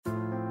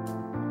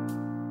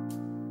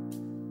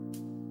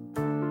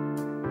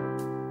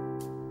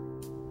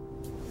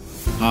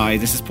Hi,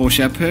 this is Paul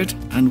Shepherd,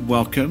 and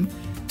welcome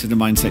to the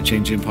Mindset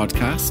Changing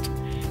Podcast.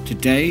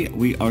 Today,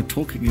 we are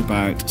talking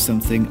about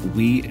something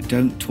we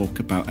don't talk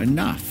about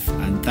enough,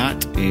 and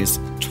that is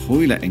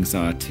toilet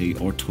anxiety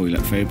or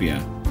toilet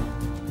phobia.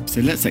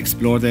 So let's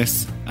explore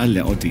this a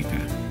little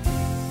deeper.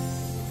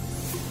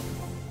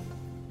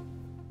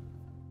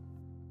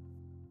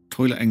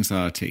 Toilet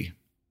anxiety.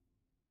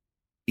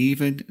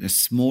 Even the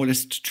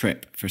smallest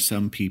trip for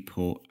some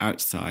people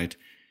outside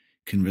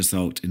can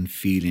result in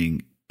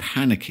feeling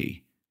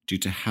panicky due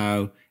to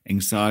how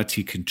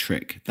anxiety can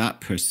trick that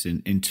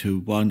person into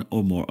one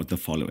or more of the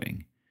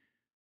following.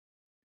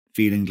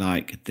 Feeling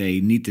like they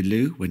need the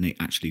loo when they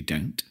actually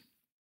don't.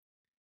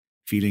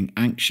 Feeling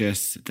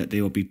anxious that they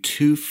will be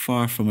too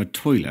far from a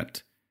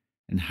toilet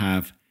and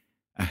have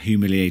a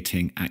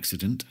humiliating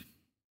accident.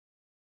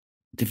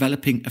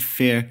 Developing a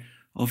fear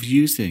of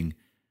using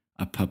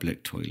a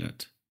public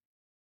toilet.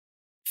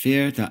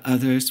 Fear that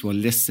others will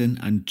listen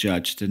and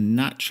judge the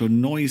natural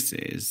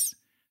noises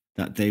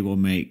that they will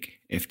make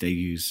if they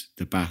use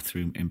the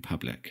bathroom in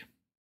public.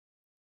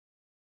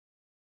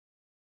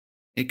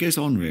 It goes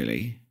on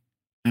really,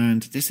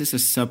 and this is a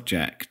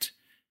subject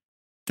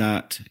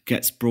that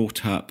gets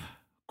brought up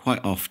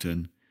quite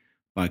often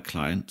by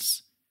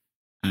clients,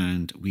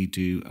 and we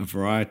do a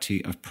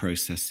variety of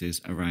processes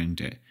around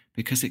it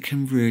because it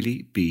can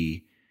really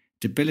be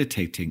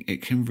debilitating.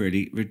 It can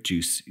really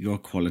reduce your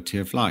quality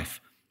of life.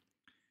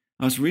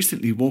 I was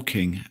recently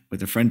walking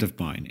with a friend of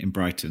mine in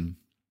Brighton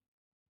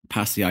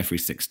past the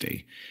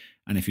I-360.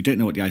 And if you don't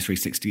know what the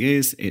I-360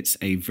 is, it's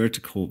a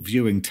vertical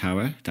viewing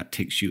tower that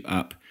takes you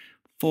up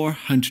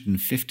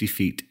 450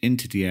 feet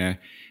into the air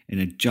in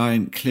a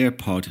giant clear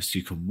pod, so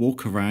you can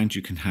walk around,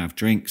 you can have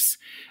drinks,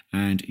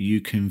 and you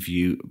can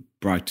view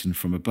Brighton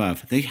from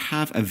above. They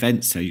have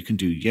events there. You can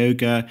do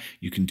yoga,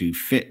 you can do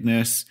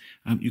fitness,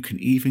 you can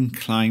even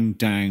climb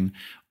down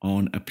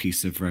on a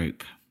piece of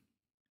rope.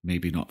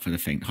 Maybe not for the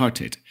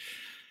faint-hearted.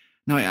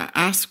 Now, I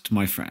asked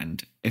my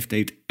friend if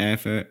they'd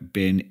ever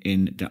been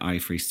in the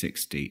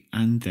I-360,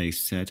 and they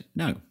said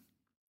no.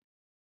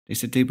 They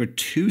said they were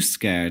too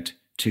scared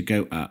to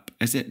go up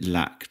as it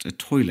lacked a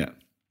toilet.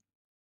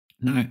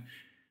 Now,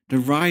 the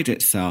ride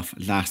itself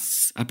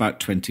lasts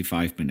about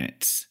 25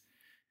 minutes,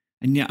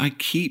 and yet I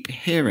keep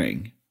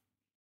hearing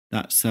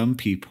that some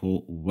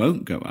people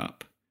won't go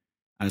up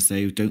as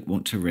they don't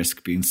want to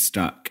risk being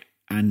stuck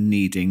and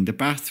needing the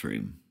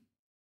bathroom.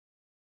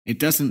 It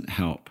doesn't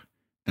help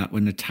that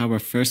when the tower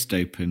first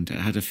opened, it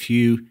had a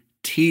few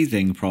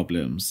teething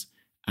problems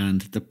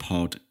and the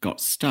pod got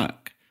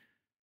stuck,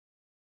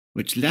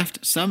 which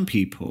left some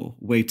people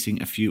waiting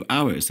a few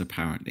hours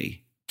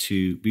apparently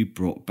to be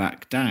brought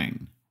back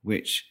down,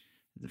 which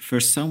for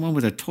someone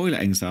with a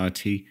toilet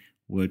anxiety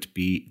would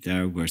be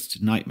their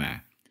worst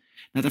nightmare.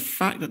 Now, the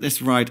fact that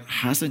this ride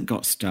hasn't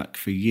got stuck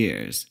for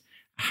years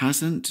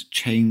hasn't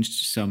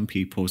changed some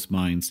people's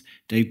minds.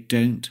 They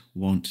don't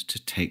want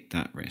to take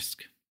that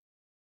risk.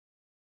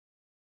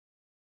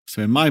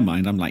 So in my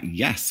mind, I'm like,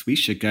 yes, we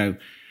should go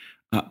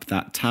up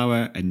that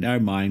tower. In their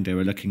mind, they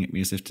were looking at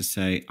me as if to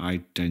say,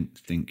 I don't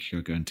think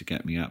you're going to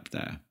get me up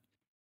there.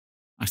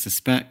 I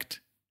suspect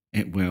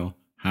it will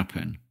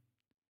happen.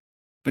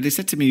 But they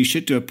said to me, you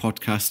should do a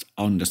podcast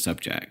on the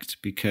subject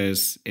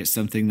because it's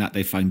something that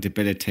they find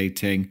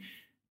debilitating.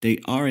 They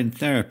are in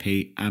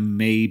therapy and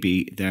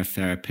maybe their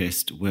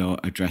therapist will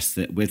address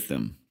it with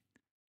them.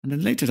 And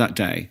then later that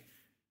day,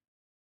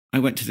 I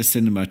went to the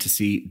cinema to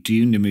see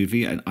Dune, the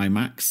movie, at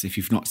IMAX. If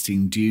you've not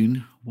seen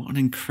Dune, what an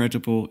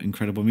incredible,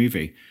 incredible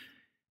movie.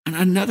 And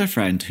another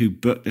friend who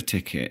booked the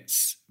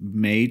tickets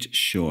made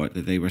sure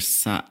that they were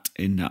sat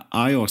in the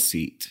aisle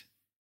seat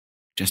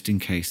just in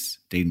case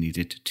they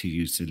needed to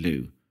use the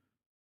loo.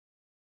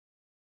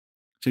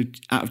 So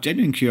out of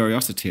genuine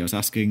curiosity, I was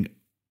asking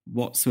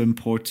what's so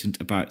important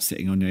about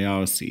sitting on the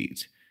aisle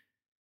seat.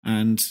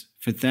 And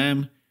for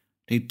them,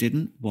 they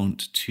didn't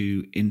want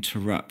to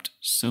interrupt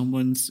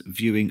someone's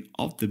viewing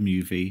of the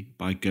movie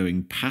by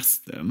going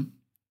past them,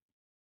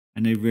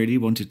 and they really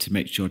wanted to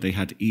make sure they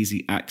had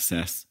easy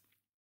access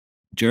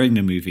during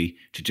the movie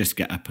to just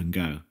get up and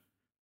go.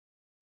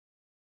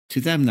 To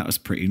them, that was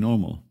pretty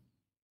normal.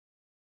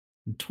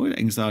 And toilet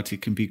anxiety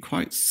can be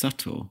quite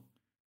subtle,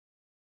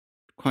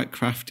 quite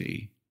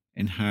crafty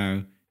in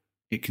how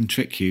it can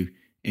trick you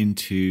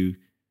into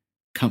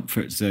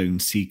comfort zone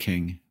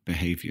seeking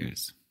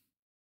behaviours.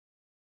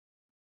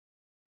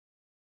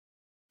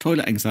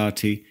 Toilet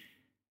anxiety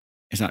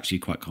is actually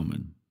quite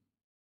common.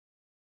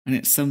 And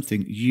it's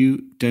something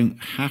you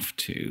don't have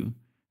to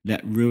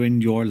let ruin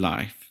your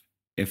life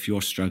if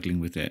you're struggling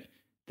with it.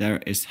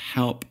 There is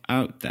help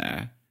out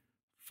there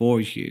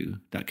for you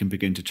that can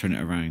begin to turn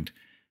it around.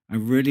 I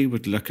really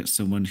would look at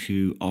someone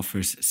who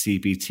offers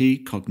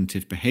CBT,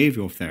 cognitive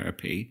behavioral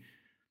therapy,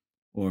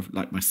 or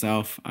like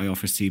myself, I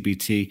offer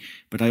CBT,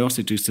 but I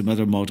also do some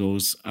other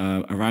models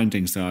around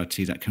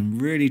anxiety that can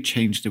really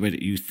change the way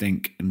that you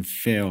think and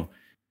feel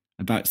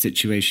about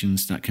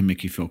situations that can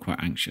make you feel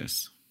quite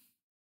anxious.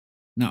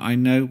 Now, I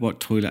know what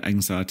toilet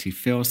anxiety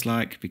feels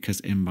like because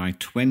in my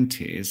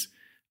 20s,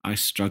 I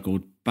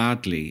struggled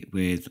badly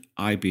with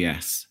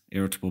IBS,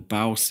 irritable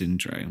bowel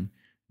syndrome,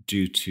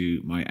 due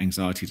to my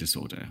anxiety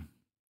disorder.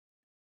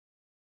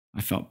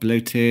 I felt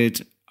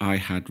bloated. I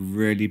had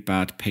really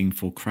bad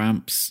painful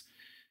cramps,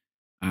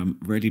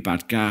 really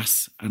bad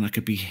gas, and I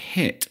could be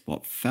hit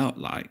what felt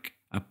like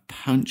a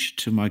punch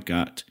to my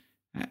gut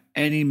at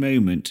any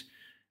moment,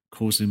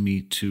 causing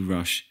me to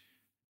rush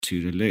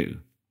to the loo.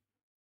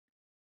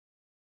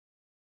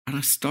 And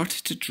I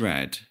started to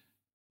dread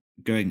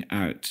going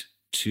out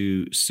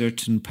to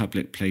certain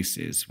public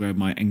places where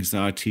my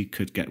anxiety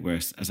could get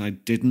worse, as I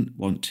didn't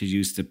want to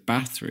use the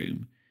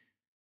bathroom,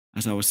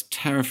 as I was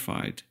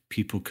terrified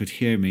people could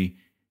hear me,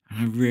 and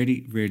I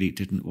really, really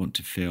didn't want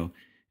to feel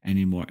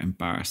any more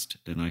embarrassed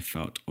than I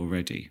felt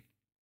already.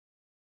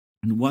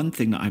 And one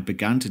thing that I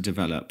began to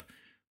develop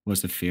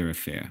was a fear of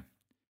fear.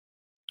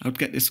 I would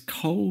get this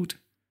cold,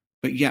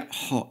 but yet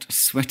hot,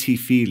 sweaty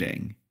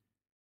feeling,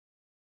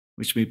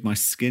 which made my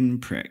skin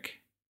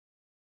prick.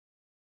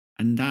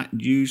 And that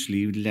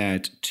usually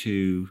led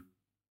to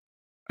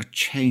a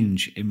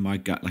change in my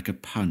gut, like a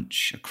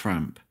punch, a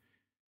cramp,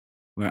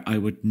 where I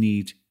would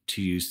need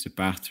to use the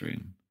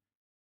bathroom.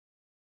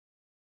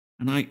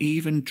 And I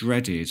even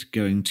dreaded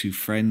going to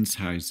friends'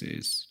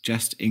 houses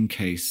just in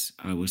case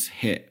I was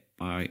hit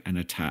by an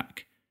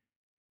attack,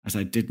 as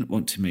I didn't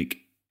want to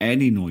make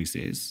any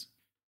noises.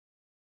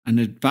 And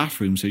the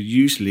bathrooms are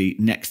usually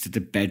next to the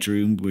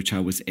bedroom, which I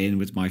was in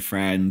with my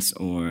friends,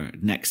 or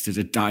next to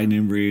the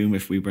dining room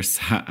if we were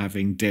sat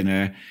having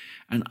dinner.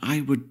 And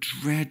I would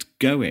dread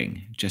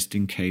going just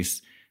in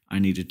case I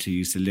needed to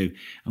use the loo.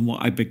 And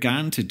what I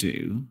began to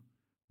do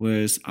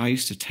was I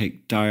used to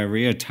take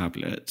diarrhea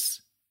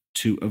tablets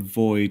to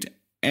avoid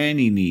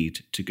any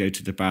need to go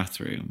to the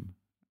bathroom.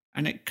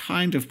 And it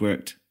kind of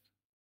worked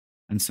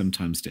and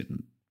sometimes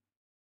didn't.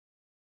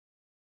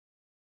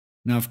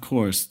 Now, of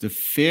course, the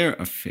fear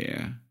of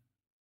fear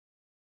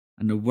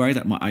and the worry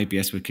that my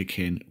IBS would kick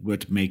in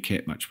would make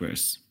it much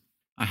worse.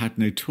 I had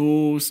no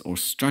tools or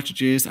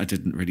strategies. I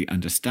didn't really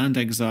understand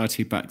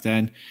anxiety back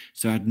then,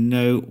 so I had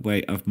no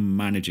way of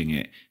managing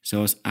it. So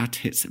I was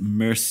at its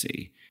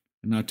mercy.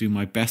 And I'd do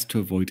my best to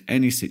avoid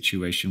any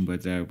situation where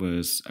there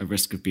was a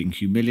risk of being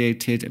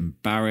humiliated,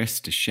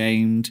 embarrassed,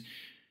 ashamed,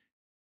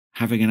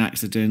 having an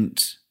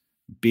accident,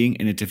 being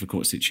in a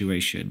difficult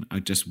situation.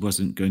 I just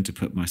wasn't going to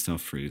put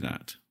myself through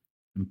that.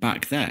 And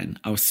back then,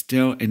 I was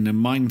still in the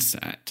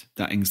mindset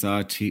that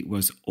anxiety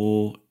was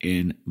all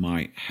in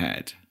my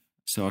head.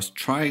 So I was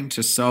trying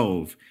to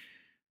solve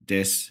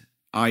this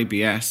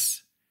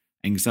IBS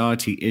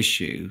anxiety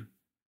issue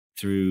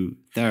through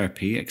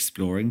therapy,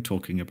 exploring,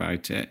 talking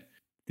about it,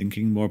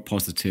 thinking more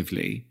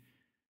positively.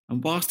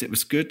 And whilst it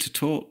was good to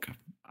talk,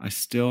 I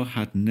still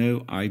had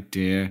no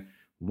idea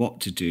what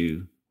to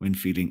do when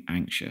feeling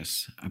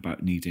anxious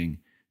about needing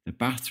the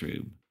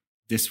bathroom.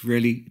 This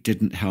really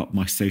didn't help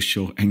my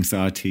social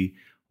anxiety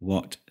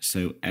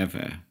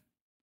whatsoever.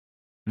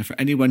 And for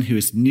anyone who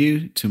is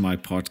new to my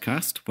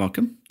podcast,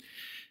 welcome.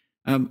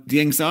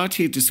 The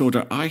anxiety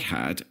disorder I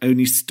had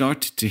only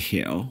started to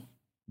heal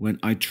when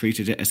I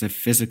treated it as a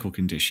physical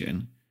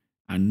condition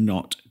and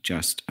not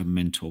just a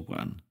mental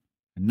one.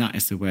 And that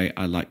is the way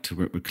I like to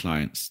work with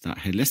clients. That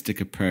holistic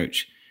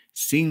approach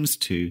seems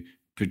to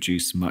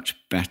produce much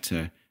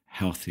better,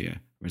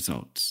 healthier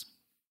results.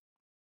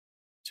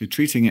 So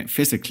treating it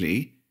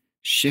physically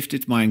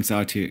shifted my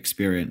anxiety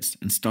experience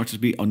and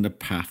started me on the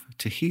path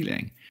to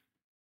healing.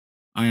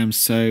 I am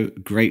so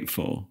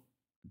grateful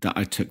that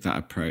I took that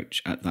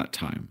approach at that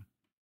time.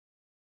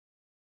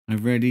 I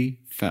really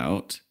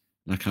felt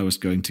like I was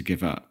going to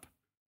give up.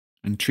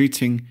 And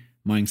treating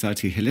my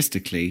anxiety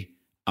holistically,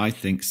 I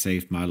think,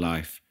 saved my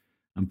life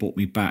and brought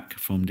me back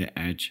from the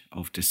edge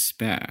of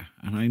despair.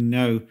 And I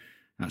know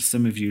that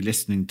some of you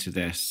listening to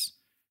this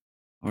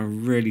are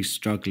really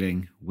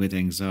struggling with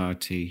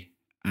anxiety,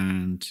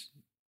 and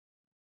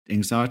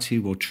anxiety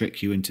will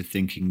trick you into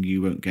thinking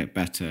you won't get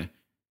better,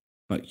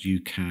 but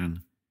you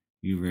can.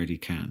 You really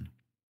can.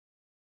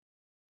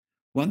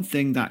 One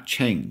thing that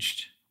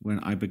changed when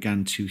I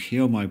began to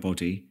heal my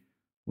body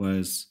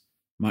was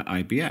my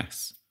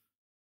IBS.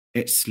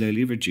 It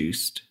slowly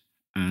reduced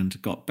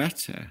and got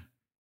better.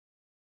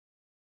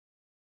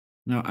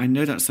 Now, I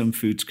know that some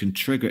foods can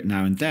trigger it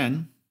now and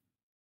then,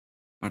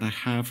 but I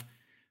have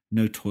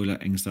no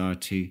toilet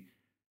anxiety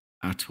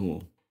at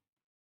all.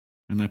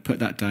 And I put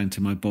that down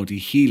to my body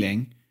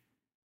healing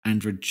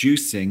and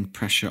reducing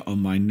pressure on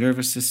my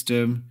nervous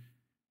system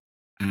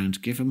and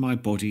giving my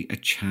body a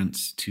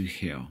chance to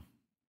heal.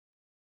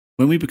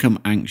 When we become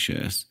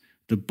anxious,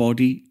 the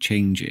body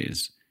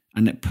changes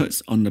and it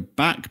puts on the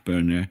back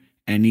burner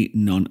any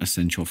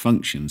non-essential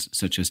functions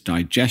such as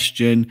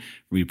digestion,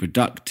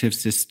 reproductive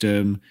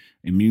system,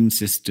 immune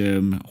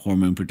system,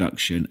 hormone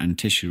production, and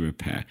tissue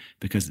repair,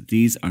 because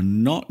these are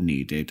not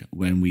needed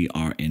when we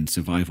are in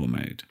survival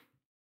mode.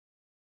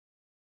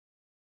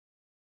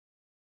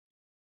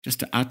 Just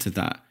to add to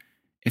that,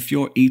 if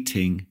you're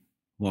eating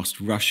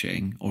whilst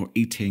rushing or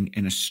eating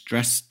in a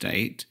stress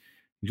state,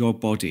 your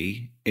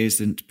body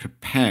isn't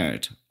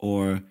prepared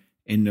or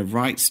in the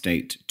right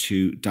state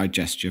to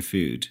digest your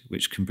food,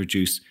 which can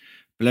produce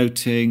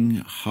bloating,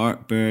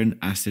 heartburn,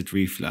 acid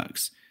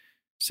reflux.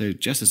 So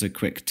just as a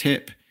quick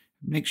tip,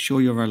 make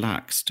sure you're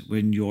relaxed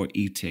when you're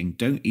eating.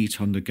 Don't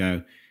eat on the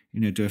go.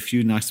 Do a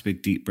few nice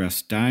big deep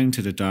breaths down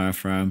to the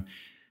diaphragm,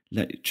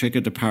 trigger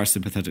the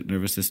parasympathetic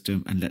nervous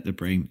system, and let the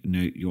brain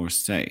know you're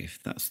safe.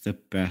 That's the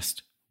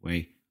best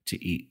way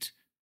to eat.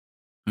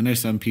 I know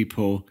some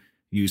people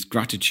use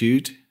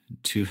gratitude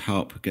to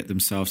help get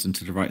themselves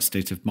into the right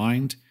state of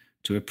mind,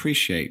 to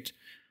appreciate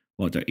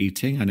what they're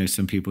eating. I know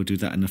some people do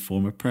that in the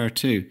form of prayer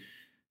too.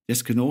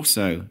 This can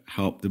also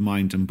help the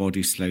mind and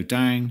body slow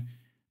down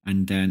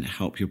and then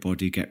help your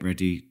body get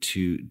ready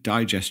to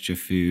digest your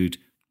food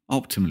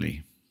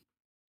optimally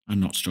and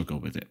not struggle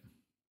with it.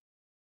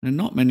 Now,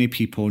 not many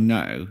people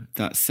know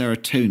that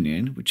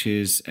serotonin, which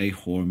is a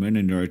hormone,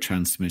 a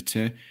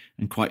neurotransmitter,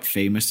 and quite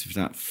famous for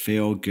that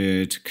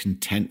feel-good,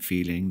 content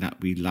feeling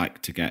that we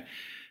like to get,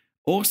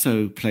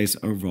 also plays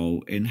a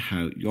role in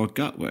how your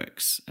gut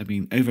works. Over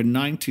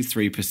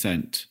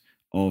 93%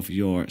 of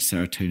your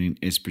serotonin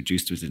is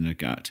produced within the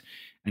gut,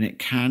 and it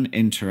can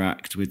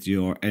interact with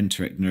your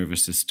enteric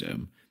nervous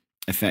system,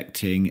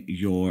 affecting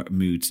your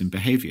moods and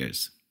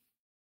behaviors.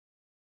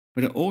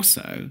 But it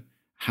also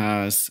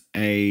has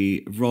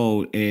a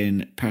role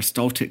in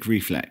peristaltic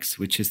reflex,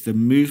 which is the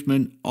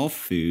movement of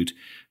food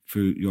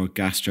through your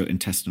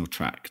gastrointestinal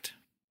tract.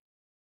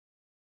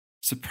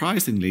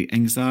 Surprisingly,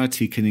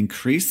 anxiety can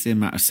increase the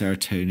amount of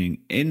serotonin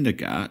in the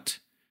gut,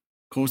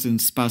 causing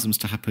spasms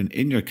to happen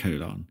in your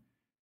colon,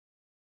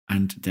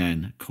 and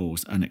then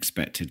cause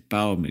unexpected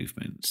bowel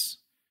movements.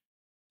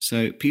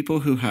 So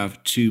people who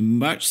have too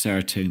much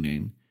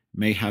serotonin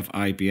may have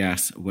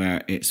IBS,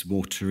 where it's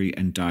watery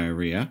and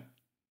diarrhea.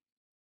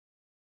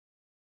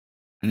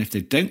 And if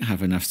they don't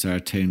have enough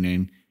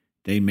serotonin,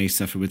 they may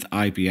suffer with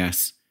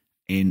IBS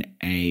in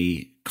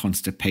a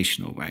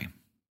constipational way.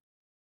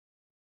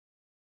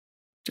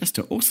 Just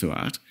to also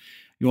add,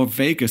 your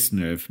vagus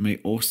nerve may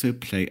also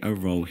play a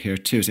role here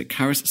too, as it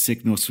carries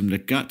signals from the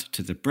gut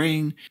to the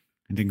brain,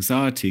 and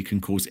anxiety can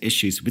cause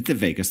issues with the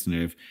vagus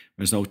nerve,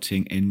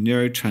 resulting in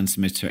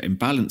neurotransmitter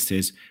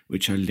imbalances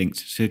which are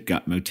linked to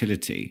gut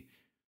motility.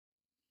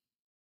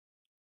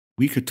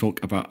 We could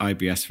talk about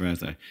IBS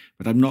further,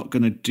 but I'm not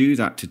going to do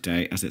that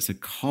today as it's a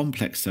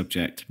complex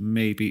subject,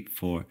 maybe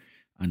for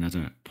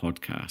another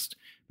podcast.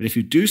 But if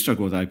you do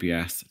struggle with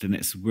IBS, then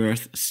it's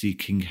worth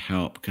seeking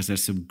help, because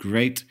there's some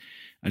great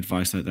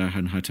advice out there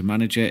on how to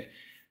manage it,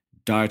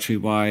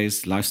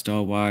 dietary-wise,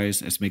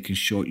 lifestyle-wise, as making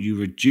sure you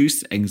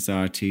reduce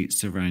anxiety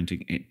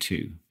surrounding it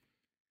too.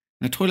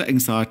 Now, toilet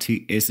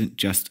anxiety isn't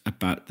just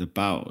about the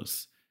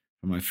bowels.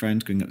 For my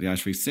friend going up the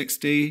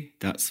I-360,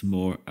 that's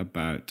more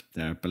about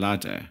their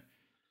bladder.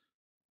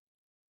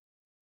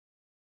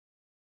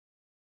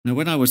 Now,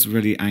 when I was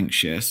really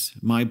anxious,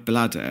 my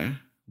bladder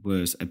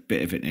was a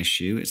bit of an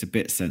issue. It's a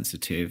bit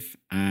sensitive,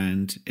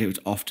 and it would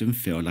often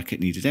feel like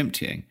it needed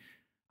emptying.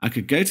 I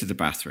could go to the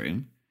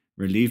bathroom,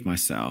 relieve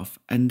myself,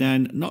 and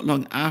then not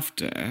long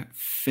after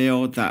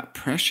feel that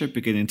pressure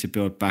beginning to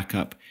build back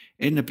up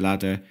in the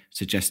bladder,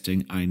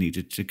 suggesting I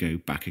needed to go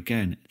back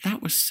again.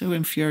 That was so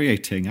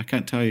infuriating. I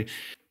can't tell you.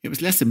 It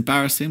was less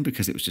embarrassing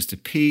because it was just a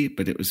pee,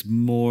 but it was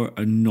more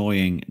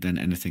annoying than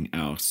anything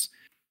else.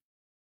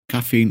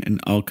 Caffeine and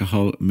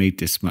alcohol made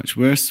this much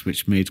worse,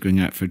 which made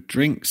going out for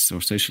drinks or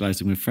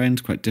socializing with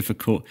friends quite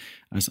difficult,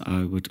 as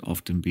I would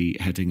often be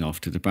heading off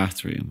to the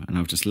bathroom, and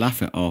I would just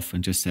laugh it off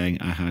and just saying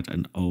I had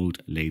an old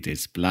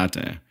lady's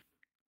bladder.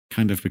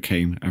 Kind of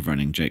became a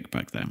running joke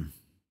back then.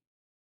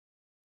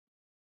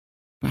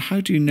 But how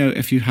do you know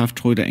if you have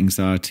toilet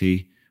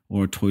anxiety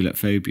or toilet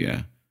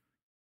phobia?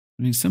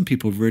 Some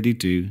people really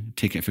do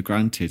take it for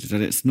granted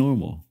that it's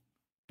normal.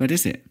 But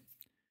is it?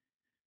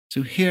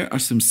 So here are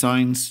some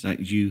signs that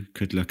you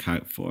could look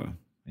out for.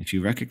 If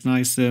you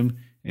recognize them,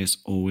 it's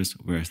always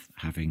worth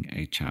having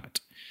a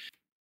chat.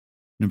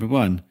 Number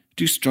 1,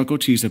 do you struggle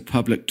to use a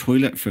public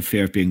toilet for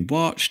fear of being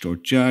watched or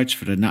judged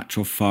for the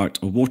natural fart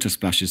or water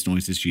splashes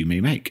noises you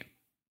may make?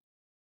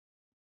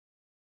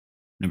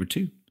 Number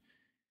 2,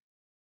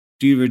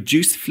 do you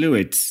reduce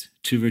fluids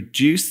to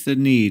reduce the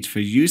need for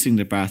using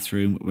the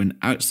bathroom when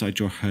outside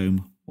your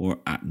home or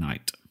at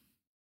night?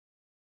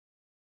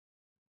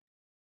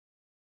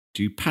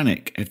 Do you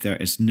panic if there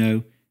is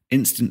no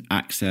instant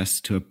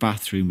access to a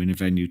bathroom in a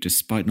venue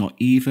despite not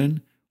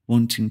even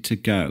wanting to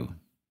go?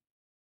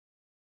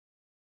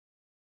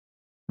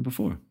 Number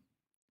 4,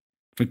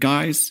 for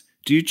guys,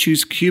 do you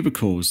choose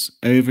cubicles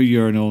over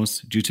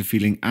urinals due to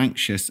feeling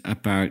anxious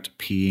about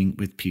peeing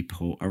with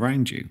people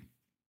around you?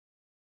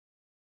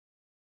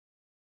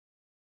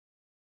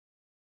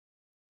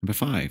 Number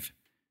 5,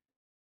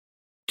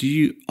 do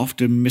you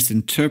often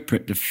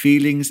misinterpret the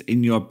feelings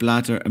in your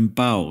bladder and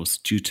bowels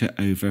due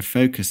to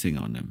over-focusing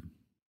on them?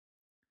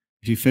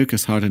 If you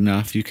focus hard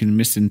enough, you can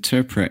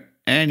misinterpret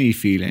any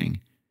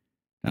feeling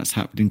that's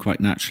happening quite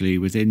naturally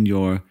within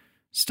your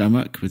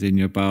stomach, within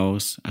your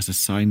bowels, as a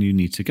sign you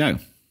need to go.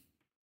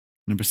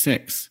 Number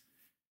 6,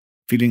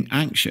 Feeling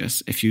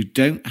anxious if you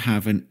don't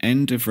have an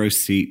end of row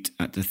seat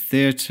at the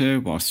theatre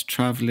whilst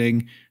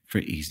travelling for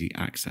easy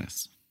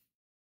access.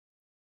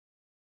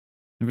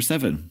 Number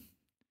 7,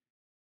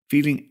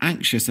 feeling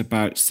anxious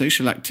about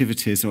social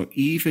activities or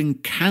even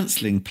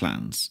cancelling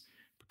plans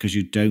because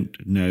you don't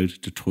know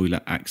the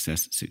toilet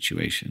access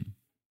situation.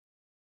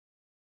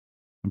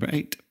 Number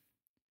 8,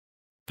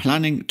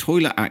 planning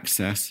toilet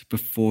access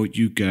before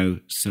you go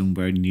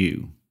somewhere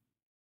new.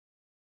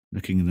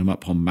 Looking them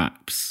up on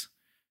maps,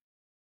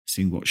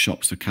 seeing what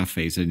shops or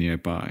cafes are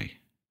nearby.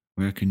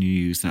 Where can you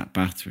use that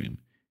bathroom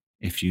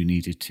if you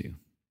needed to?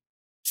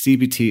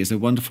 CBT is a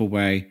wonderful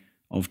way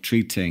of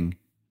treating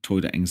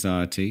toilet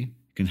anxiety.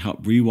 It can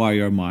help rewire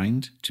your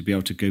mind to be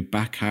able to go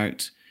back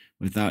out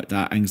without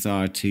that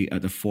anxiety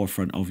at the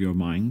forefront of your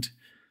mind.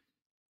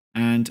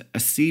 And a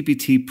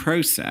CBT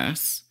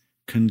process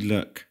can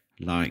look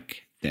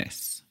like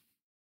this.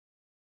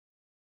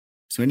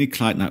 So any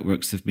client that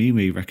works with me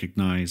may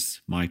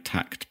recognize my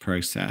TACT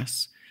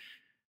process.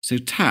 So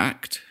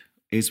TACT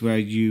is where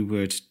you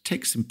would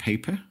take some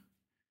paper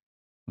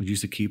or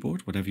use a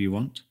keyboard, whatever you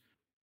want.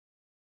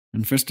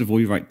 And first of all,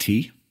 you write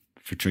T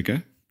for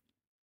trigger.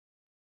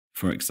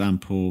 For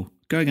example,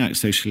 going out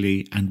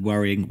socially and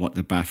worrying what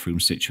the bathroom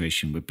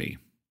situation would be.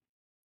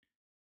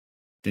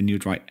 Then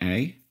you'd write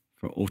A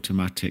for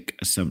automatic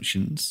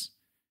assumptions.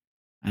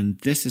 And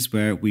this is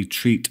where we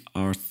treat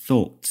our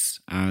thoughts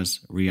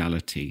as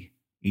reality,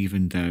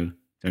 even though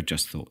they're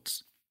just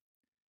thoughts.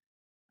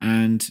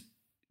 And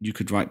you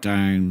could write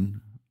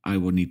down, I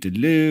will need the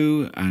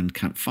loo and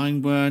can't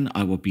find one.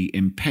 I will be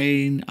in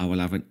pain. I will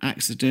have an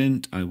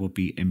accident. I will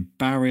be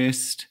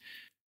embarrassed.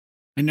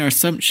 And they're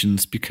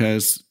assumptions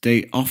because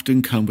they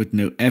often come with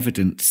no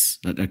evidence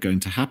that they're going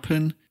to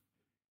happen.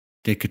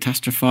 They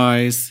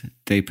catastrophize.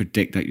 They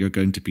predict that you're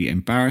going to be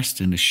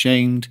embarrassed and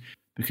ashamed,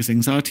 because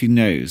anxiety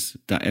knows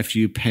that if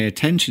you pay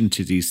attention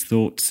to these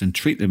thoughts and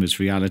treat them as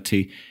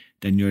reality,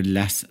 then you're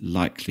less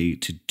likely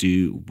to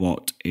do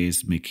what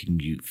is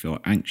making you feel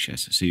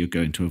anxious. So you'll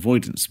go into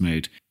avoidance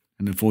mode,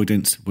 and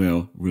avoidance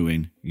will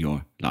ruin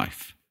your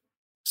life.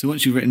 So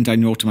once you've written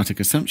down your automatic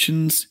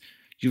assumptions,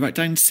 you write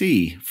down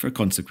C for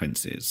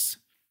consequences.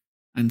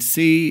 And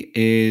C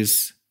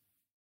is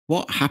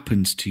what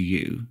happens to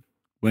you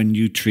when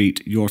you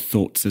treat your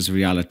thoughts as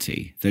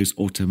reality, those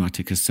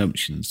automatic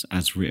assumptions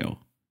as real.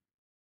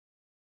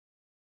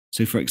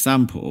 So for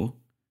example,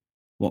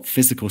 what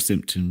physical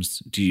symptoms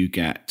do you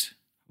get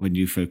when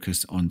you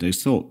focus on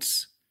those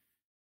thoughts?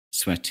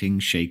 Sweating,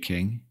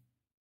 shaking,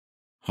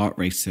 heart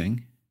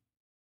racing?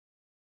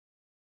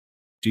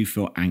 Do you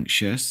feel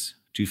anxious?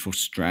 Do you feel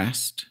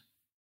stressed?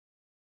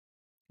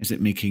 Is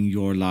it making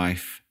your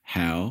life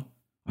hell?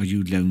 Are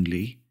you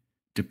lonely,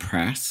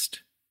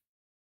 depressed?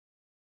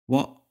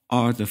 What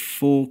are the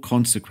full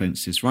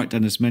consequences? Write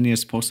down as many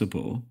as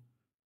possible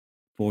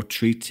for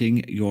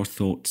treating your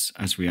thoughts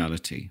as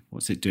reality.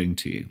 What's it doing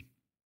to you?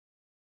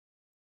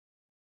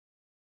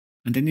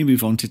 And then you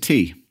move on to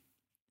T.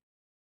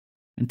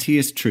 And T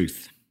is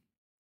truth.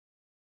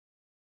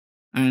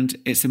 And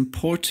it's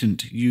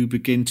important you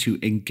begin to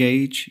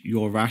engage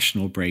your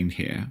rational brain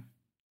here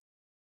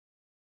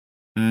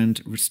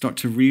and start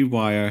to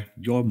rewire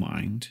your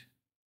mind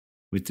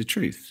with the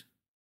truth.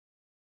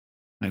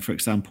 Like, for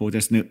example,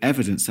 there's no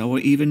evidence I will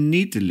even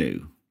need the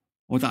loo,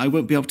 or that I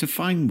won't be able to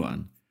find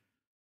one.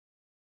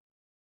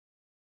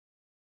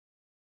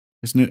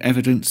 There's no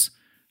evidence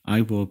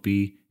I will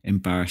be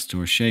embarrassed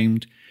or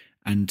ashamed.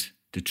 And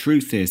the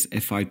truth is,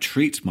 if I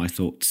treat my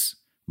thoughts,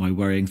 my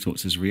worrying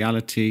thoughts as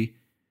reality,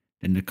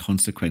 then the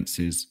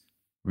consequences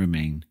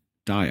remain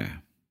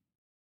dire.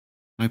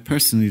 I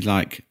personally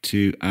like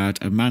to add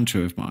a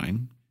mantra of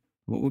mine.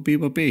 What will be,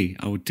 will be.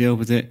 I will deal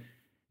with it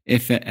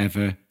if it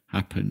ever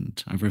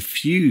happened. I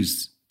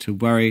refuse to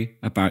worry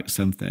about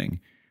something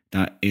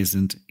that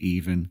isn't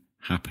even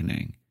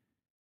happening.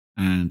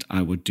 And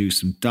I would do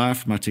some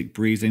diaphragmatic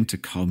breathing to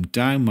calm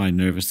down my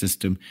nervous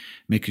system,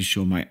 making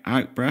sure my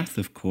out breath,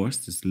 of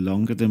course, is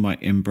longer than my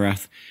in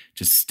breath,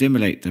 to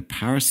stimulate the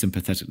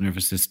parasympathetic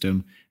nervous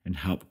system and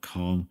help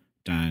calm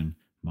down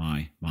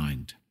my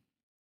mind.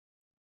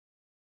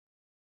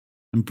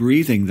 And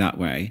breathing that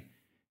way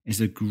is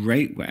a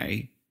great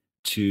way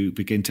to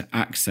begin to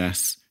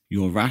access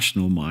your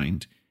rational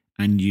mind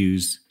and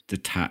use the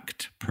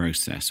TACT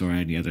process or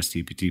any other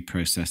CBT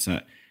process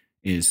that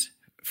is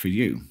for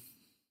you.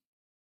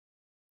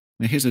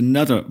 Now, here's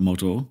another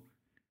model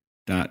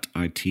that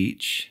I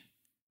teach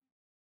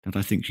that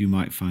I think you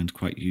might find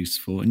quite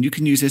useful. And you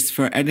can use this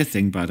for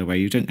anything, by the way.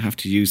 You don't have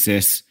to use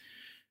this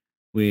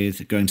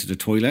with going to the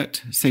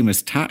toilet. Same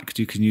as TACT,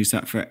 you can use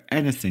that for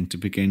anything to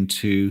begin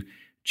to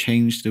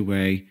change the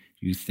way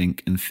you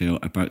think and feel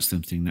about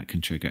something that can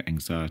trigger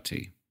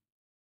anxiety.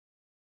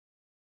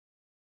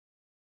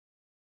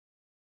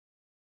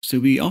 So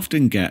we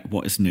often get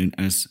what is known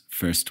as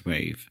first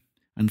wave.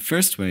 And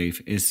first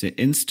wave is the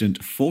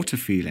instant thought or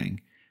feeling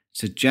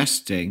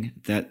suggesting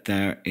that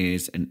there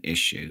is an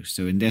issue.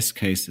 So in this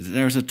case,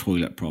 there's a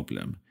toilet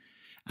problem.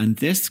 And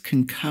this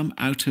can come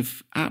out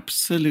of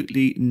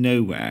absolutely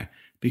nowhere.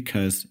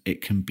 because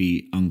it can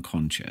be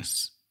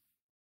unconscious.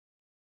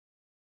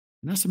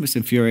 And that's the most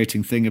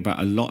infuriating thing about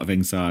a lot of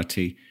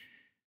anxiety.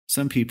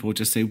 Some people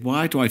just say,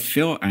 why do I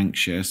feel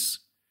anxious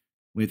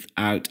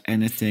without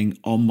anything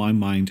on my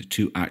mind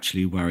to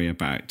actually worry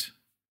about?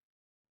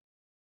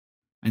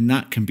 And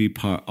that can be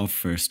part of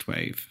first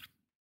wave.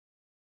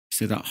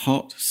 So that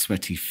hot,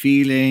 sweaty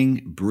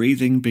feeling,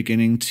 breathing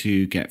beginning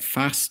to get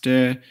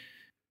faster,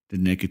 the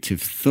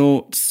negative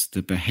thoughts,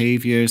 the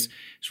behaviors.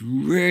 It's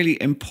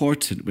really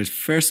important with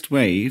first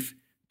wave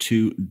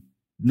to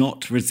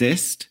not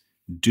resist,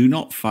 do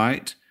not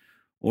fight,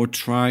 or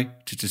try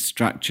to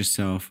distract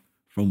yourself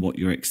from what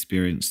you're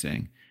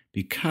experiencing,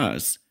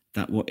 because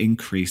that will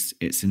increase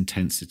its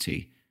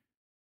intensity.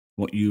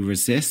 What you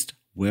resist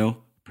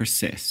will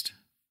persist.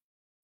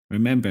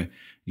 Remember,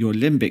 your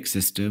limbic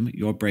system,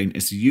 your brain,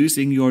 is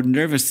using your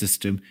nervous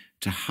system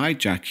to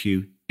hijack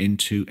you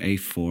into a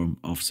form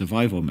of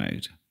survival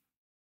mode.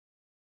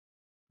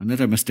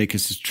 Another mistake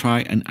is to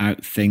try and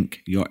outthink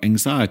your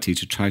anxiety,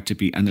 to try to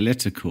be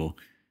analytical.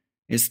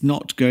 It's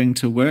not going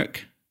to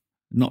work,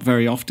 not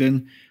very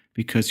often,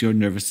 because your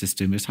nervous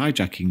system is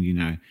hijacking you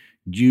now.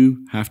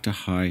 You have to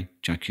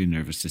hijack your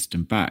nervous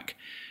system back.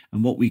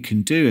 And what we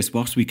can do is,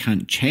 whilst we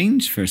can't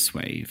change first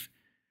wave,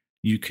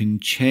 you can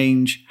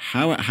change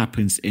how it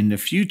happens in the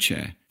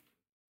future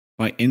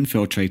by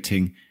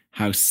infiltrating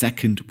how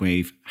second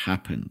wave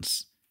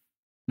happens.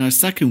 Now,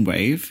 second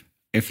wave,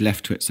 if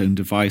left to its own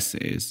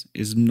devices,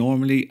 is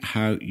normally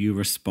how you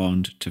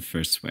respond to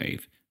first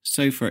wave.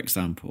 So, for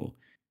example,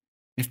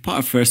 if part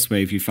of first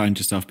wave you found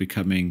yourself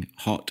becoming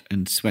hot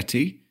and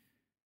sweaty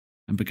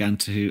and began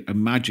to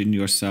imagine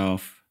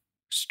yourself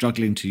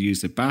struggling to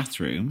use a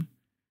bathroom,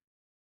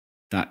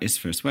 that is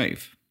first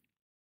wave.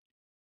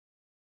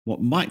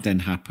 What might then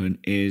happen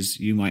is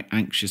you might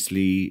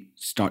anxiously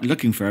start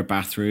looking for a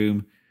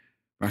bathroom,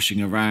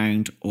 rushing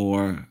around,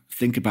 or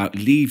think about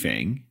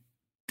leaving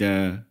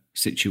the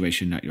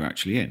situation that you're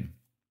actually in.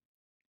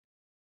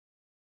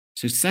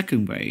 So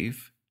second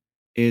wave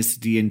is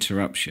the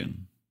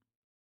interruption.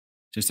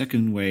 So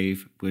second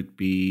wave would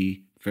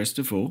be, first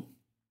of all,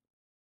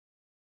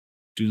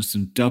 doing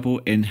some double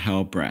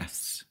inhale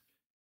breaths.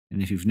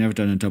 And if you've never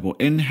done a double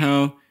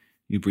inhale,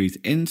 you breathe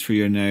in through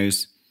your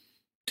nose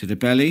to the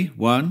belly,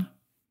 1,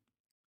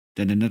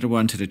 then another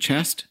one to the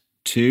chest,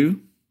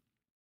 2,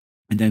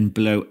 and then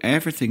blow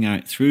everything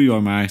out through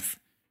your mouth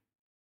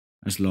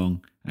as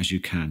long as you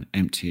can,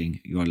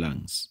 emptying your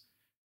lungs.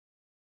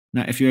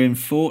 Now, if you're in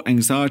full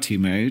anxiety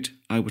mode,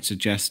 I would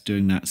suggest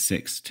doing that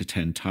 6 to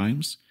 10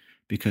 times,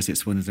 because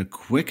it's one of the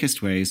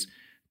quickest ways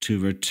to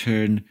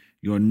return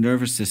your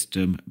nervous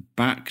system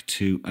back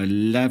to a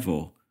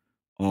level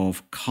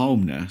of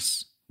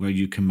calmness where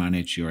you can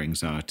manage your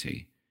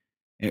anxiety.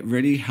 It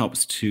really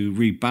helps to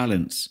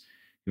rebalance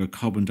your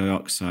carbon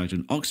dioxide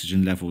and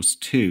oxygen levels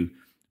too,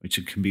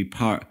 which can be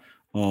part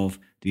of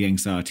the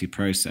anxiety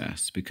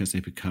process because they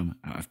become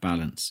out of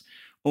balance.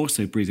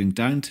 Also, breathing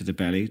down to the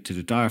belly, to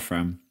the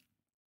diaphragm,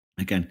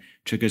 again,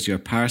 triggers your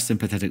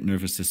parasympathetic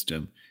nervous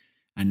system.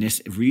 And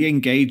this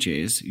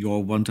re-engages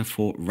your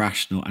wonderful,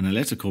 rational,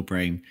 analytical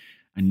brain,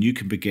 and you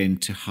can begin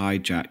to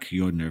hijack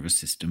your nervous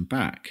system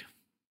back.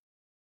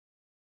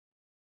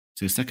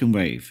 So second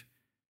wave,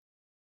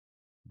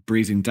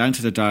 breathing down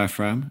to the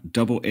diaphragm,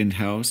 double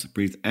inhales,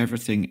 breathe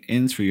everything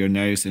in through your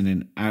nose and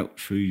then out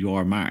through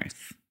your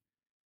mouth.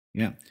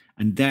 Yeah.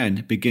 And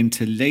then begin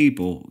to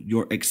label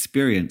your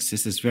experience.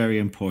 This is very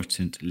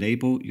important.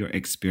 Label your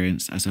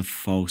experience as a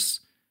false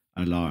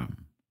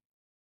alarm.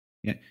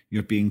 Yeah.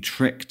 You're being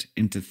tricked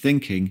into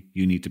thinking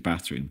you need the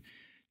bathroom.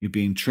 You're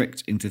being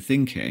tricked into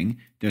thinking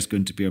there's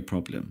going to be a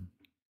problem.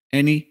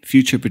 Any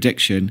future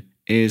prediction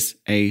is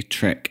a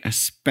trick,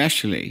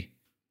 especially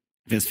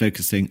if it's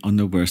focusing on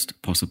the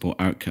worst possible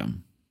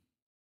outcome.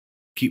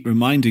 Keep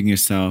reminding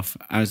yourself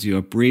as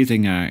you're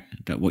breathing out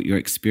that what you're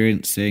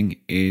experiencing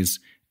is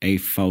a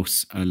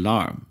false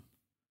alarm.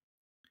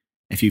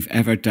 If you've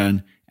ever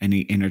done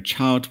any inner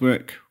child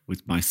work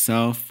with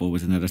myself or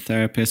with another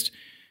therapist,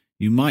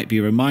 you might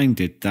be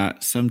reminded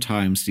that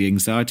sometimes the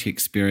anxiety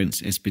experience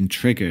has been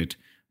triggered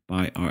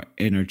by our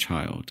inner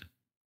child,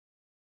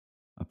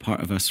 a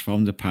part of us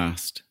from the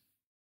past,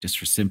 just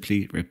for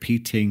simply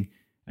repeating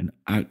an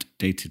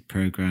outdated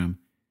program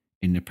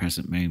in the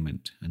present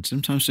moment. And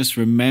sometimes just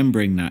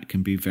remembering that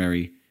can be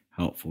very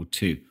helpful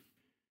too.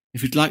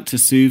 If you'd like to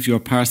soothe your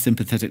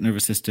parasympathetic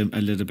nervous system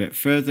a little bit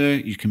further,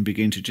 you can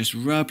begin to just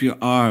rub your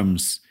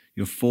arms,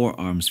 your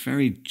forearms,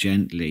 very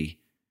gently.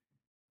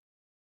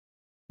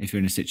 If you're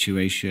in a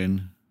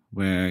situation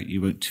where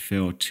you won't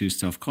feel too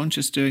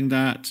self-conscious doing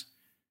that,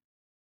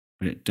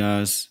 but it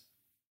does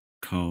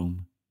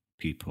calm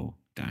people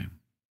down.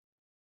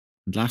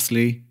 And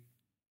lastly,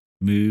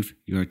 move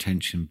your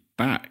attention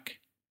back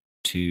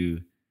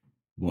to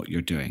what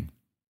you're doing.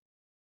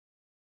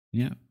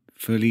 Yeah,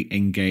 fully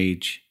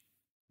engage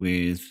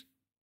with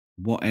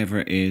whatever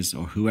it is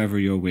or whoever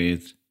you're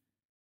with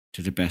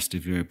to the best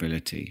of your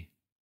ability.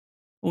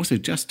 Also,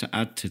 just to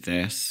add to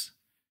this,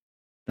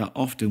 that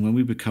often when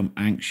we become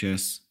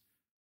anxious,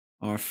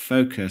 our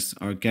focus,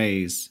 our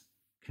gaze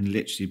can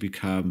literally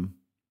become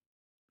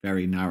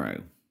very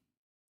narrow.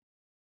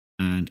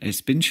 And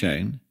it's been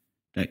shown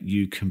that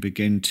you can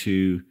begin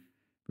to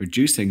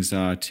reduce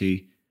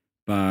anxiety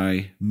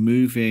by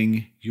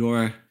moving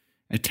your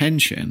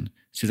attention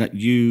so that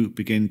you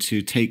begin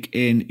to take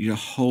in your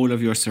whole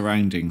of your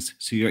surroundings.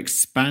 So you're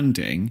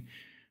expanding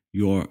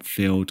your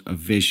field of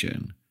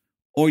vision,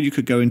 or you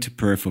could go into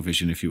peripheral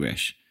vision if you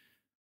wish.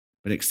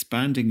 But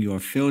expanding your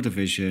field of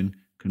vision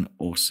can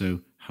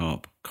also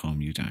help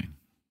calm you down.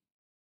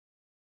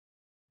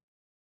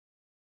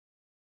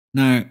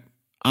 Now,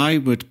 I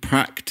would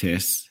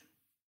practice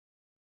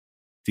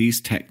these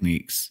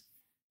techniques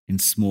in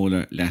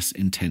smaller, less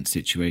intense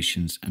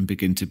situations and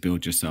begin to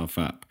build yourself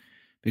up.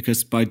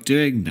 Because by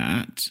doing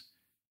that,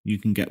 you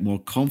can get more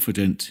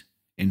confident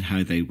in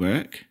how they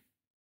work.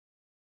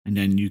 And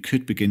then you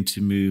could begin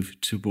to move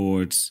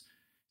towards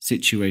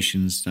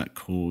situations that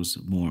cause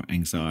more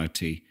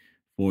anxiety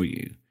for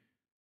you.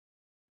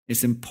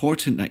 It's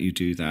important that you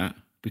do that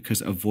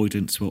because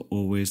avoidance will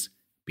always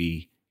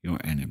be your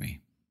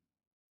enemy.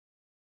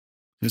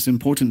 It's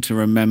important to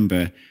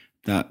remember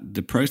that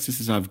the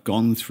processes I've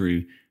gone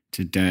through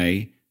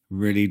today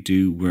really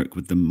do work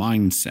with the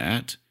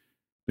mindset.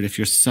 But if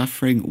you're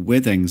suffering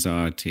with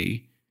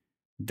anxiety,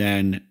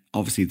 then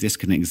obviously this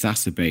can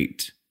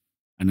exacerbate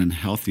an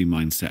unhealthy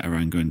mindset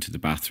around going to the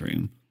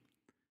bathroom.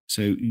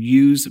 So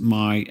use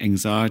my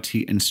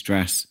anxiety and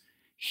stress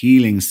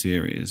healing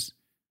series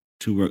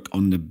to work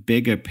on the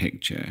bigger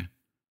picture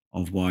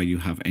of why you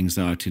have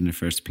anxiety in the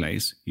first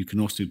place. You can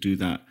also do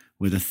that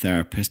with a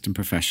therapist and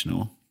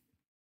professional,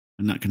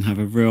 and that can have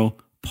a real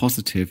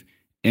positive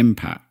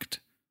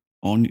impact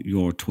on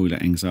your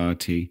toilet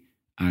anxiety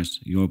as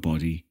your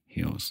body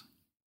heals.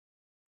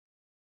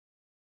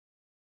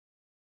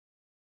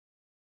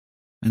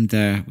 And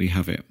there we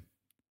have it.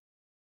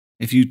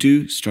 If you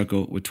do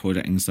struggle with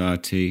toilet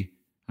anxiety,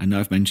 I know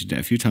I've mentioned it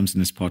a few times in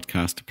this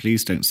podcast,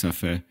 please don't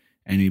suffer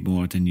any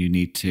more than you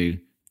need to.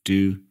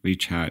 Do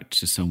reach out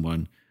to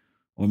someone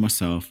or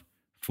myself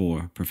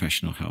for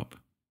professional help.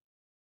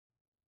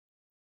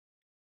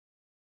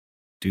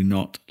 Do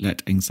not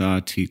let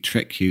anxiety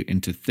trick you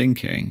into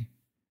thinking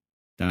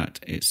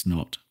that it's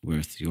not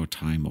worth your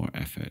time or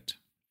effort.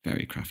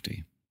 Very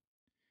crafty.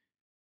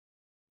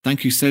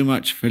 Thank you so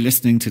much for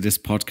listening to this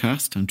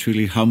podcast. I'm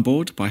truly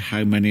humbled by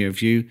how many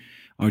of you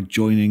are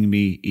joining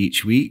me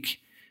each week.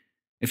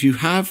 If you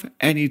have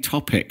any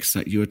topics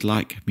that you would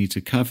like me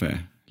to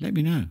cover, let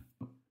me know.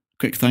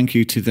 Quick thank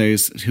you to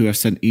those who have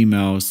sent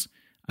emails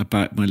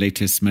about my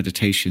latest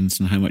meditations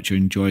and how much you're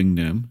enjoying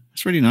them.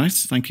 It's really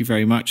nice. Thank you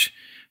very much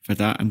for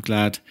that. I'm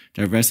glad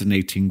they're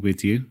resonating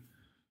with you.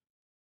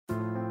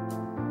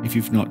 If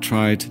you've not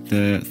tried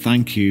the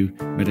thank you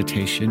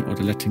meditation or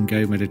the letting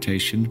go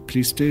meditation,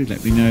 please do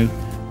let me know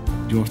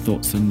your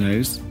thoughts on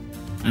those.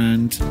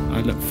 And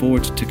I look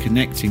forward to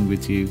connecting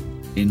with you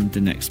in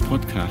the next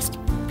podcast.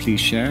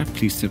 Please share,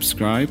 please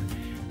subscribe.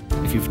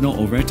 If you've not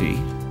already,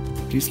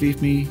 please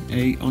leave me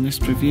an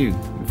honest review.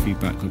 Your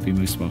feedback would be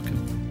most welcome.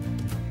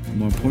 And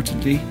more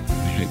importantly,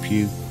 I hope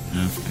you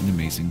have an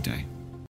amazing day.